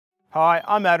Hi,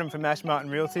 I'm Adam from Marton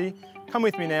Realty. Come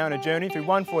with me now on a journey through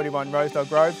 141 Rosedale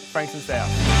Grove, Frankston South.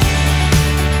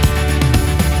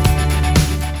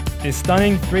 This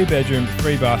stunning 3-bedroom,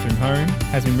 3-bathroom home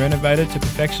has been renovated to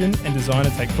perfection and designed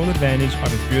to take full advantage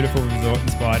of its beautiful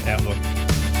resort-inspired outlook.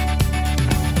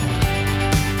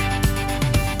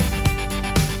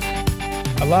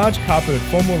 A large carpeted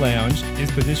formal lounge is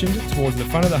positioned towards the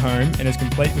front of the home and is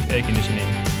complete with air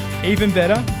conditioning. Even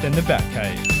better than the back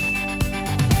cave.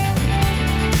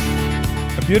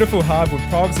 A beautiful hardwood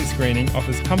privacy screening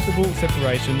offers comfortable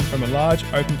separation from a large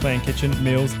open-plan kitchen,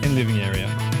 meals and living area.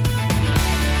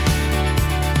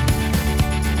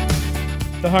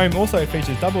 The home also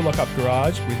features double lock-up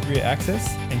garage with rear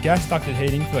access and gas ducted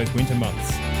heating for those winter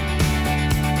months.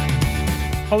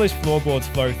 Polished floorboards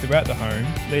flow throughout the home,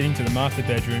 leading to the master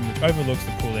bedroom which overlooks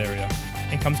the pool area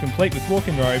and comes complete with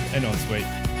walk-in robe and ensuite.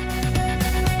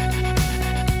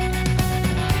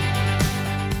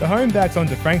 The home backs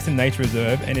onto Frankston Nature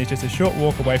Reserve and is just a short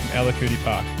walk away from Alucudi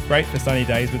Park, great for sunny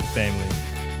days with the family.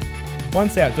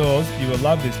 Once outdoors, you will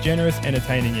love this generous,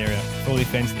 entertaining area, fully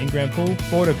fenced in-ground pool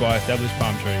bordered by established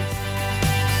palm trees.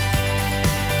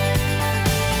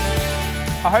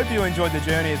 I hope you enjoyed the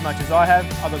journey as much as I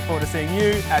have. I look forward to seeing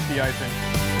you at the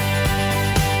open.